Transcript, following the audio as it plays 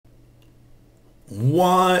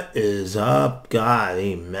What is up,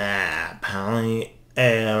 guys? Matt Pounding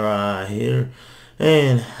Era here,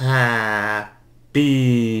 and happy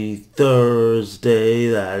Thursday.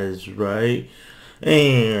 That is right.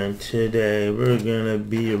 And today we're gonna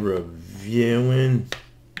be reviewing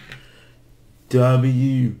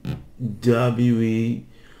WWE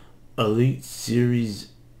Elite Series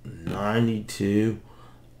 92.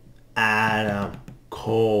 Adam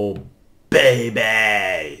Cole,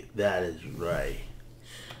 baby. That is right.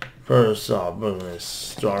 First off, we're going to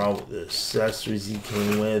start off with the accessories he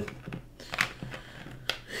came with.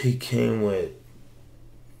 He came with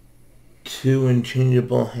 2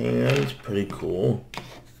 interchangeable hands, pretty cool.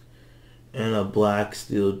 And a black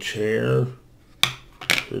steel chair,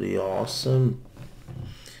 pretty awesome.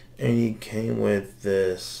 And he came with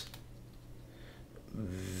this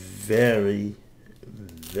very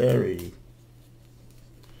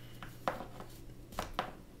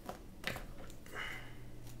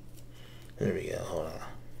there we go, hold on.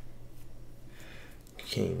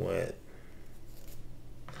 Came with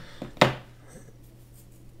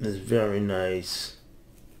this very nice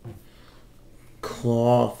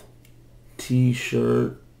cloth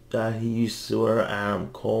t-shirt that he used to wear, Adam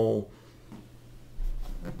Cole.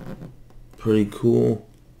 Pretty cool.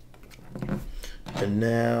 And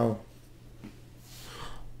now,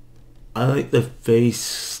 I like the face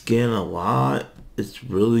skin a lot. It's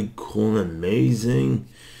really cool and amazing.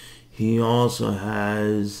 He also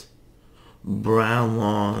has brown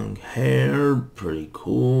long hair, pretty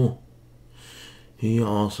cool. He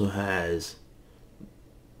also has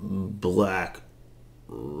black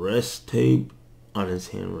wrist tape on his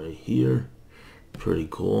hand right here, pretty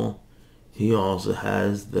cool. He also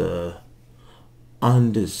has the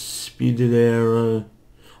Undisputed Era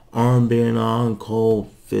armband on, Cole,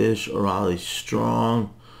 Fish, O'Reilly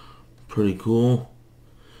Strong, pretty cool.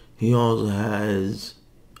 He also has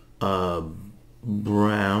a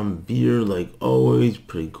brown beard like always,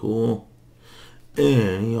 pretty cool.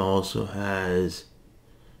 And he also has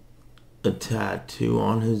a tattoo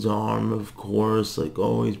on his arm, of course, like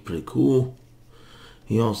always, pretty cool.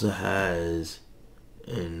 He also has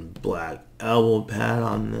a black elbow pad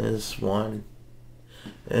on this one.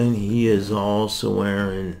 And he is also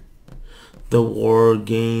wearing the War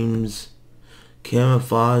Games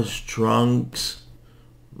camouflage trunks,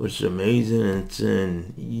 which is amazing. It's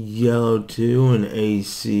in yellow too, and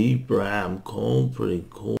AC for Adam Cole, pretty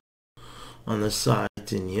cool. On the side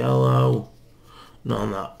it's in yellow, and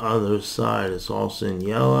on the other side it's also in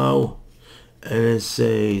yellow, and it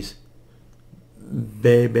says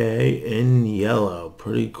baby in yellow,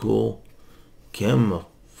 pretty cool.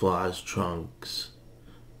 Camouflage trunks,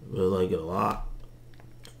 really like it a lot.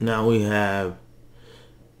 Now we have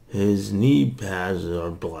his knee pads are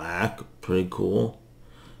black, pretty cool.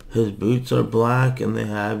 His boots are black and they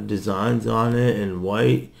have designs on it in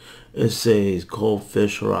white. It says Cole,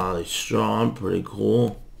 Fish, O'Reilly Strong, pretty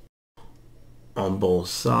cool on both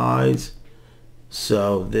sides.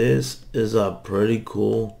 So this is a pretty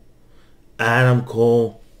cool Adam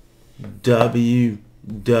Cole WWE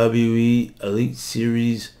Elite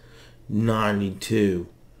Series 92.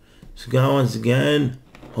 So guys, once again,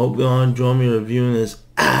 hope you all enjoy me reviewing this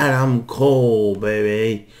Adam Cole,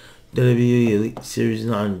 baby, WWE Elite Series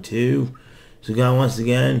 92. So guys, once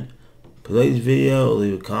again, play this video,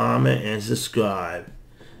 leave a comment, and subscribe.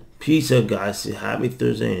 Peace out, guys. Happy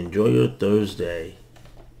Thursday and enjoy your Thursday.